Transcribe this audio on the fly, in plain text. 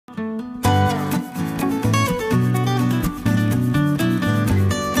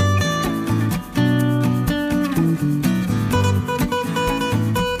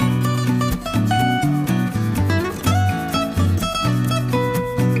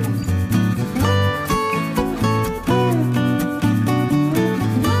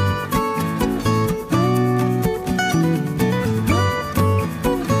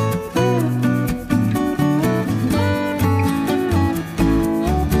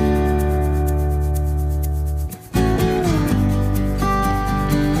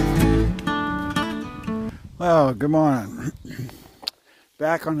Well, good morning.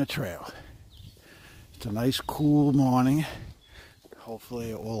 Back on the trail. It's a nice cool morning.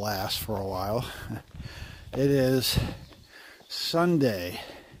 Hopefully it will last for a while. It is Sunday,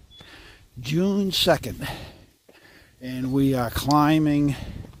 June 2nd, and we are climbing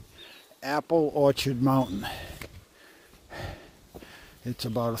Apple Orchard Mountain. It's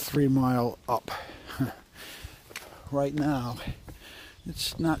about a 3-mile up. Right now,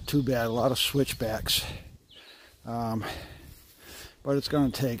 it's not too bad, a lot of switchbacks. But it's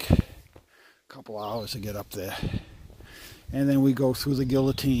going to take a couple hours to get up there. And then we go through the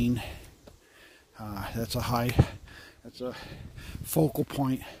Guillotine. That's a focal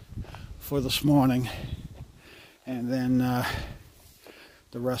point for this morning. And then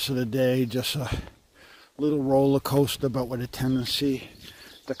the rest of the day, just a little roller coaster, but with a tendency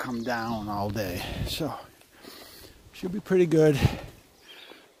to come down all day. So, should be pretty good.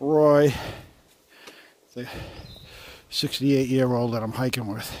 Roy, the 68-year-old that I'm hiking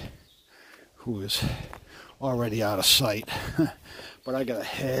with, who is already out of sight. But I got a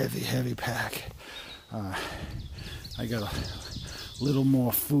heavy pack. I got a little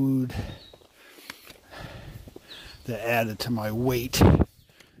more food that added to my weight,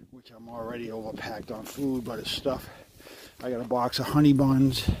 which I'm already overpacked on food, but it's stuff. I got a box of honey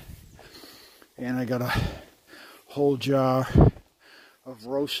buns, and I got a whole jar of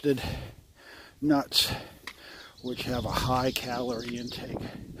roasted nuts, which have a high calorie intake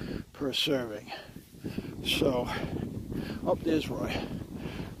per serving. So, there's Roy.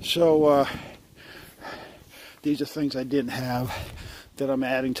 So, these are things I didn't have that I'm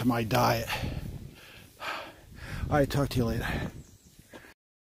adding to my diet. All right, talk to you later.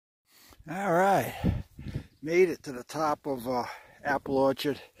 All right, made it to the top of Apple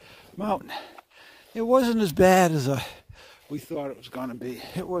Orchard Mountain. It wasn't as bad as we thought it was going to be.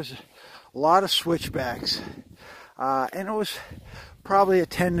 It was a lot of switchbacks. And it was probably a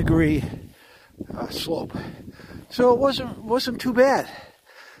 10-degree slope, so it wasn't too bad.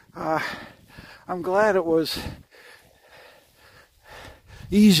 I'm glad it was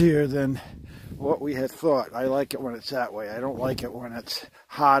easier than what we had thought. I like it when it's that way. I don't like it when it's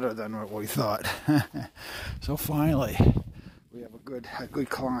harder than what we thought. So finally, we have a good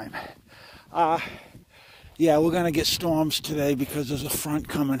climb. Yeah, we're going to get storms today because there's a front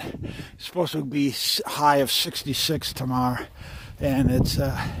coming. It's supposed to be high of 66 tomorrow. And it's,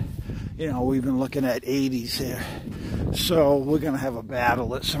 we've been looking at 80s here. So we're going to have a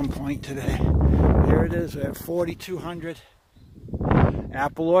battle at some point today. Here it is at 4,200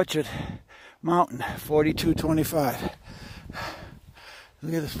 Apple Orchard Mountain, 4225.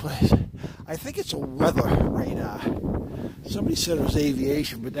 Look at this place. I think it's a weather radar. Somebody said it was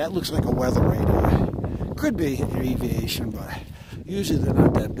aviation, but that looks like a weather radar. Could be aviation, but usually they're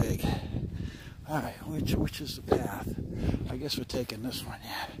not that big. Alright, which is the path? I guess we're taking this one,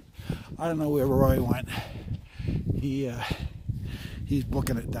 yeah. I don't know where Roy went. He's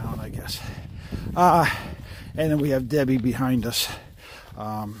booking it down, I guess. And then we have Debbie behind us.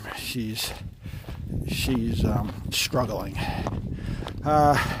 She's struggling.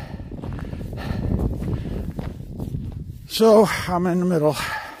 So I'm in the middle.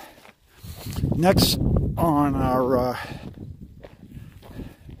 Next on our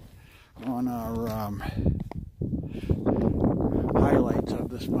highlights of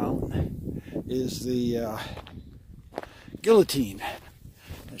this mountain is the Guillotine.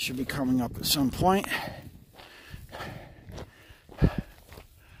 That should be coming up at some point.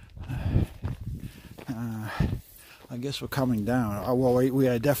 I guess we're coming down. Well, we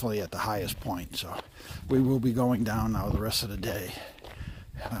are definitely at the highest point, so we will be going down now the rest of the day.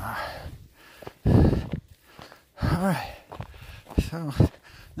 Alright, so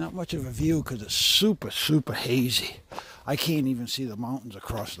not much of a view because it's super hazy. I can't even see the mountains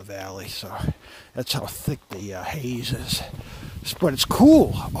across the valley, so that's how thick the haze is. But it's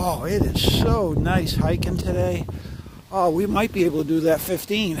cool. Oh, it is so nice hiking today. Oh, we might be able to do that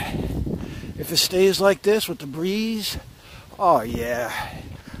 15. If it stays like this with the breeze, oh yeah,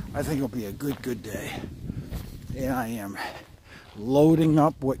 I think it'll be a good day. And I am loading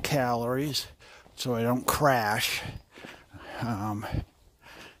up with calories so I don't crash.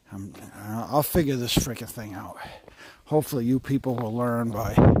 I'll figure this freaking thing out. Hopefully you people will learn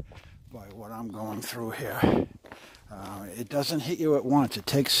by what I'm going through here. It doesn't hit you at once. It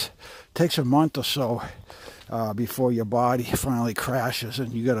takes a month or so before your body finally crashes,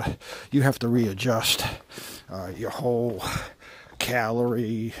 and you have to readjust your whole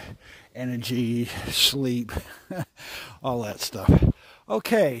calorie, energy, sleep, all that stuff.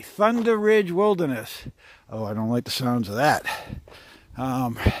 Okay, Thunder Ridge Wilderness. Oh, I don't like the sounds of that.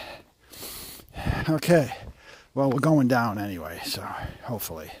 Okay, Well, we're going down anyway, so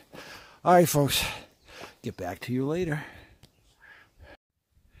hopefully. All right, folks. Get back to you later.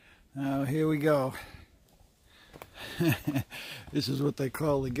 Now, here we go. This is what they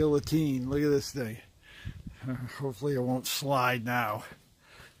call the guillotine. Look at this thing. Hopefully it won't slide now.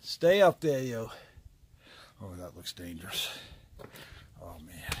 Stay up there, you. Oh, that looks dangerous. Oh,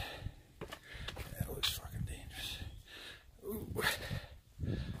 man. That looks fucking dangerous. Ooh.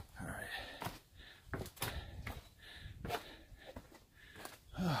 All right.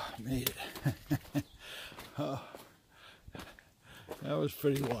 Oh, made it. Oh, that was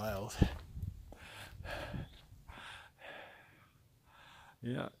pretty wild.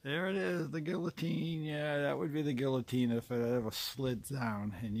 Yeah, there it is, the guillotine. Yeah, that would be the guillotine if it ever slid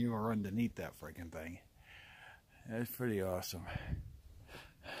down and you were underneath that freaking thing. That's pretty awesome.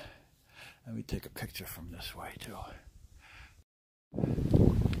 Let me take a picture from this way, too.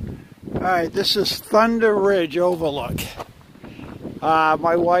 Alright, this is Thunder Ridge Overlook.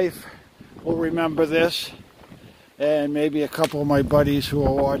 My wife will remember this, and maybe a couple of my buddies who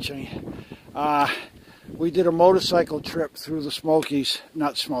are watching. We did a motorcycle trip through the Smokies,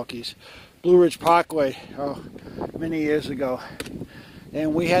 not Smokies, Blue Ridge Parkway, many years ago.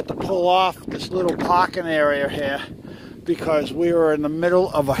 And we had to pull off this little parking area here because we were in the middle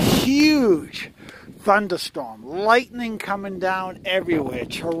of a huge thunderstorm. Lightning coming down everywhere,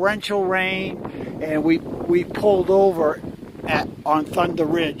 torrential rain, and we pulled over on Thunder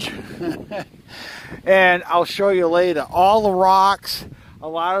Ridge. And I'll show you later, all the rocks, a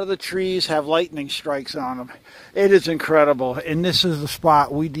lot of the trees have lightning strikes on them. It is incredible. And this is the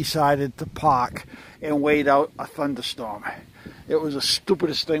spot we decided to park and wait out a thunderstorm. It was the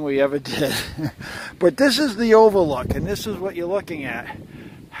stupidest thing we ever did. But this is the overlook, and this is what you're looking at.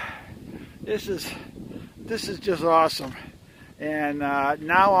 This is just awesome. And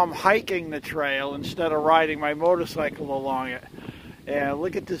now I'm hiking the trail instead of riding my motorcycle along it. And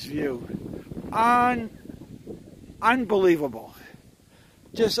look at this view. Unbelievable.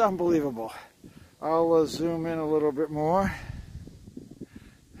 Just unbelievable. I'll zoom in a little bit more.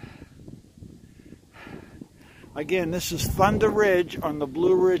 Again, this is Thunder Ridge on the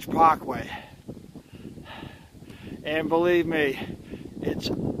Blue Ridge Parkway. And believe me, it's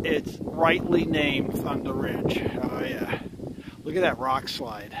rightly named Thunder Ridge. Oh yeah. Look at that rock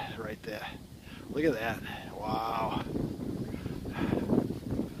slide right there. Look at that. Wow.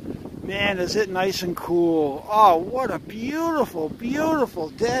 Man, is it nice and cool. Oh, what a beautiful, beautiful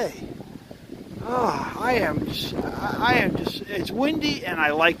day. Oh, I am just, it's windy and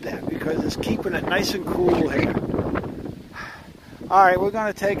I like that because it's keeping it nice and cool here. All right, we're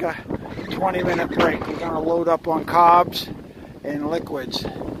going to take a 20-minute break. We're going to load up on carbs and liquids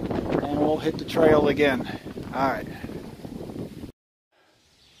and we'll hit the trail again. All right.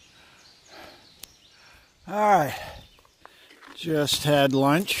 All right. Just had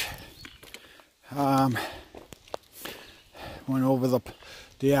lunch. Went over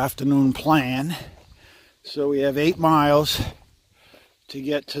the afternoon plan. So we have 8 miles to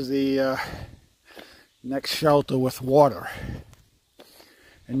get to the next shelter with water.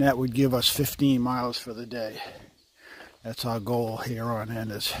 And that would give us 15 miles for the day. That's our goal here on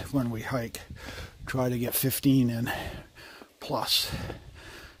in, is when we hike, try to get 15 in plus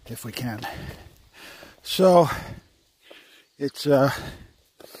if we can. So it's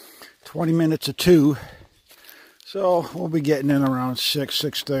 20 minutes to 2. So we'll be getting in around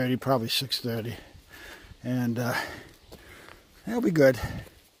 6:30, probably 6:30. And that'll be good.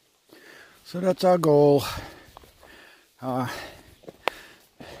 So that's our goal.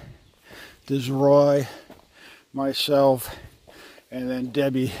 There's Roy, myself, and then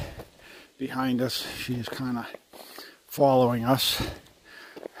Debbie behind us. She's kind of following us.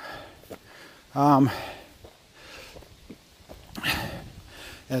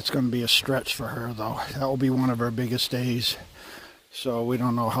 That's going to be a stretch for her, though. That will be one of her biggest days. So we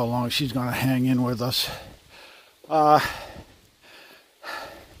don't know how long she's going to hang in with us. But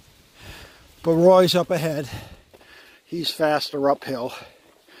Roy's up ahead. He's faster uphill.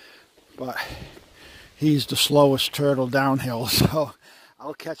 But he's the slowest turtle downhill. So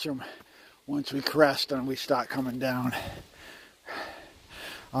I'll catch him once we crest and we start coming down.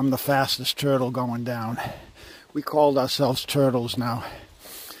 I'm the fastest turtle going down. We called ourselves turtles now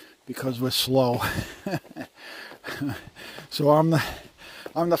because we're slow. So I'm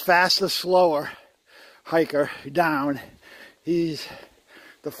the fastest slower hiker down. He's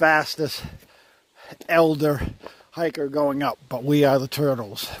the fastest elder hiker going up, but we are the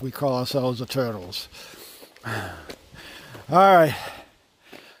turtles. We call ourselves the turtles. All right.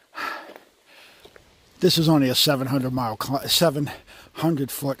 This is only a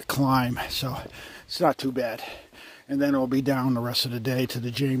 700-foot climb, so it's not too bad. And then it'll be down the rest of the day to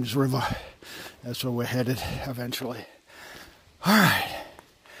the James River. That's where we're headed eventually. All right.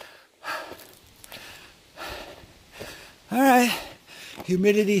 All right.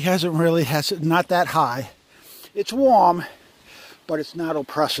 Humidity hasn't not that high. It's warm, but it's not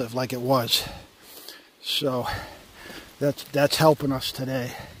oppressive like it was. So that's helping us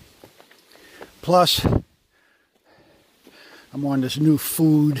today. Plus, I'm on this new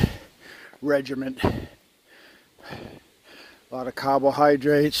food regimen. A lot of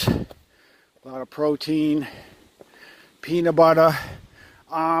carbohydrates, a lot of protein, peanut butter,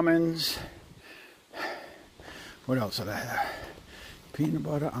 almonds. What else did I have? Peanut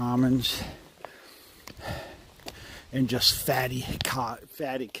butter, almonds, and just fatty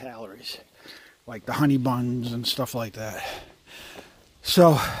calories, like the honey buns and stuff like that.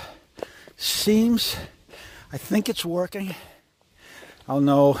 So, I think it's working. I'll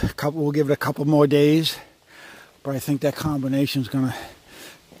know, we'll give it a couple more days, but I think that combination is going to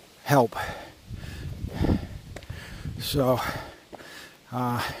help. So,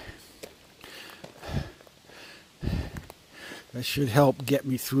 that should help get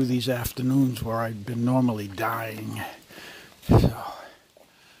me through these afternoons where I've been normally dying. So,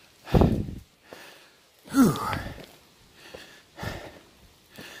 whew.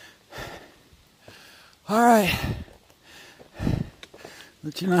 All right.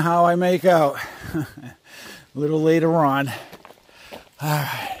 Let you know how I make out a little later on. All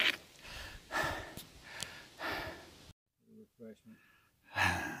right.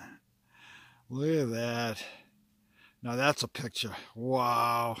 Look at that. Now that's a picture.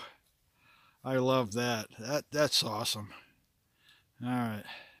 Wow. I love that. That's awesome. All right.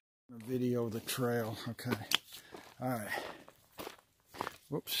 Video of the trail. Okay. All right.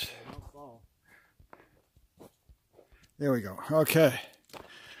 Whoops. There we go. Okay.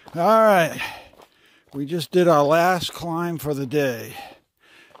 All right. We just did our last climb for the day.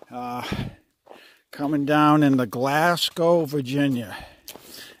 Coming down into Glasgow, Virginia.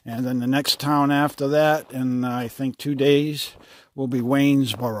 And then the next town after that, in I think 2 days, will be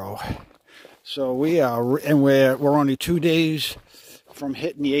Waynesboro. So we're only 2 days from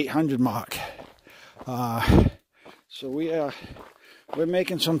hitting the 800 mark. So we're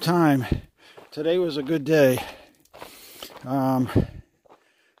making some time. Today was a good day.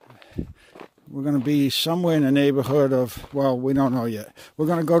 We're going to be somewhere in the neighborhood of, well, we don't know yet. We're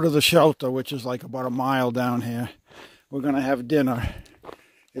going to go to the shelter, which is like about a mile down here. We're going to have dinner.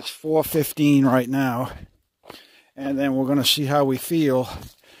 It's 4:15 right now. And then we're going to see how we feel.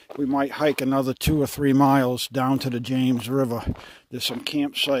 We might hike another 2 or 3 miles down to the James River. There's some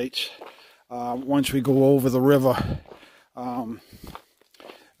campsites. Once we go over the river,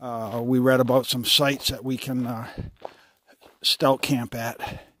 we read about some sites that we can scout camp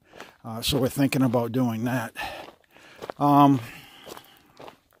at. So we're thinking about doing that. Don't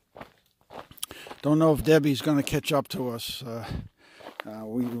know if Debbie's going to catch up to us.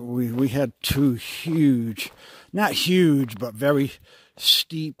 We had 2 huge, not huge, but very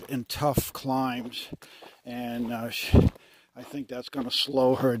steep and tough climbs. And I think that's going to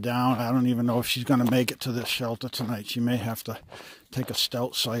slow her down. I don't even know if she's going to make it to this shelter tonight. She may have to take a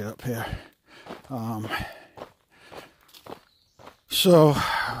scout site up here. So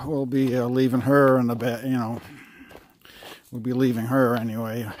we'll be leaving her in the bed, we'll be leaving her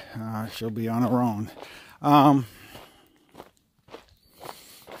anyway. She'll be on her own.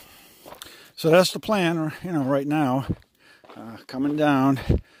 So that's the plan, right now. Coming down,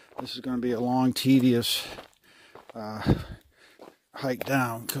 this is going to be a long, tedious hike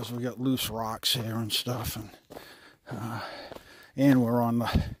down because we got loose rocks here and stuff, and we're on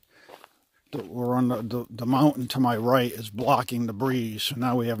the mountain to my right is blocking the breeze, so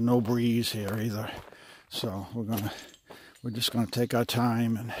now we have no breeze here either. So we're just gonna take our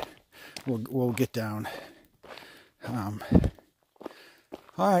time and we'll get down.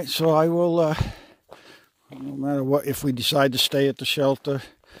 All right, so I will. No matter what, if we decide to stay at the shelter,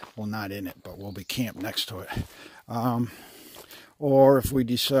 well, not in it, but we'll be camped next to it. Or if we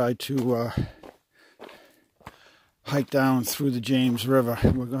decide to hike down through the James River,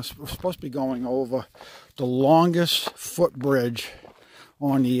 we're supposed to be going over the longest footbridge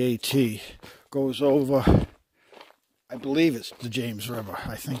on the AT. Goes over, I believe it's the James River.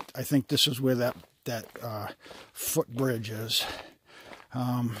 I think this is where that footbridge is.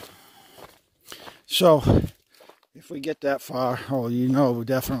 So if we get that far,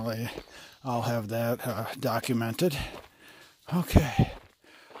 definitely I'll have that documented. Okay.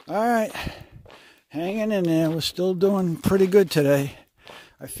 All right. Hanging in there. We're still doing pretty good today.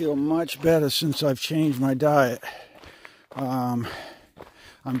 I feel much better since I've changed my diet.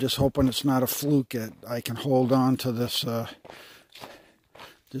 I'm just hoping it's not a fluke. I can hold on to this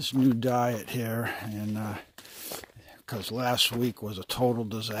this new diet here, and because last week was a total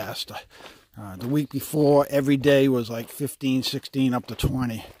disaster. The week before, every day was like 15, 16, up to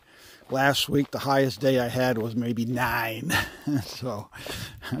 20. Last week, the highest day I had was maybe 9. So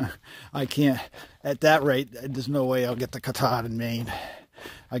I can't, at that rate, there's no way I'll get to Katahdin, Maine.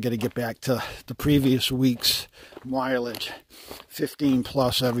 I got to get back to the previous week's mileage, 15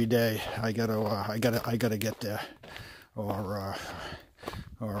 plus every day. I gotta get there, or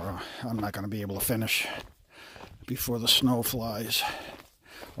I'm not going to be able to finish before the snow flies.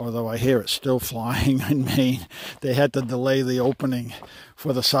 Although I hear it's still flying in Maine. They had to delay the opening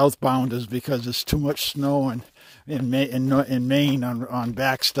for the southbounders because there's too much snow in Maine on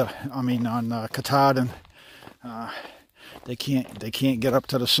Baxter. I mean on Katahdin. They can't get up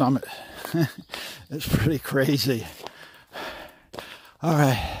to the summit. It's pretty crazy. All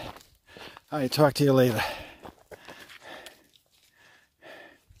right. Talk to you later.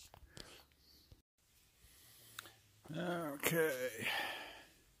 Okay.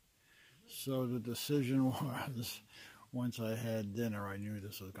 So the decision was, once I had dinner, I knew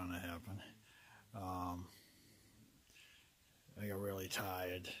this was going to happen. I got really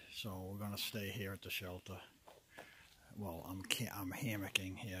tired, so we're going to stay here at the shelter. Well, I'm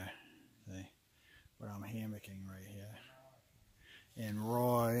hammocking here, see? But I'm hammocking right here. And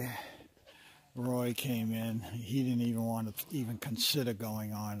Roy came in. He didn't even want to even consider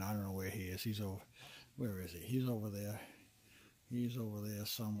going on. I don't know where he is. He's over. Where is he? He's over there. He's over there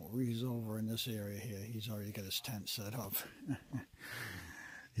somewhere. He's over in this area here. He's already got his tent set up.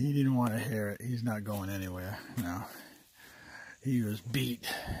 He didn't want to hear it. He's not going anywhere. No. He was beat.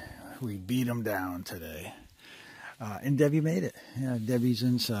 We beat him down today. And Debbie made it. Yeah, Debbie's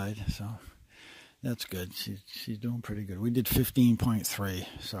inside, so that's good. She's doing pretty good. We did 15.3,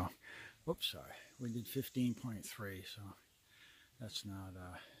 so, whoops, sorry. We did 15.3, so that's not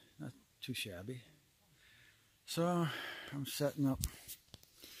too shabby. So I'm setting up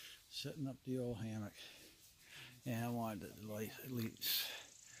the old hammock, and I wanted to at least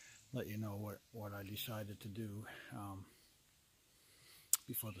let you know what I decided to do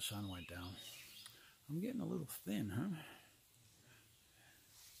before the sun went down. I'm getting a little thin, huh?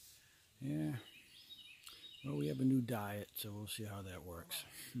 Yeah. Well, we have a new diet, so we'll see how that works.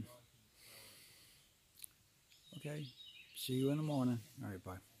 Okay. See you in the morning. All right,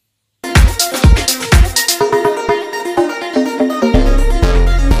 bye.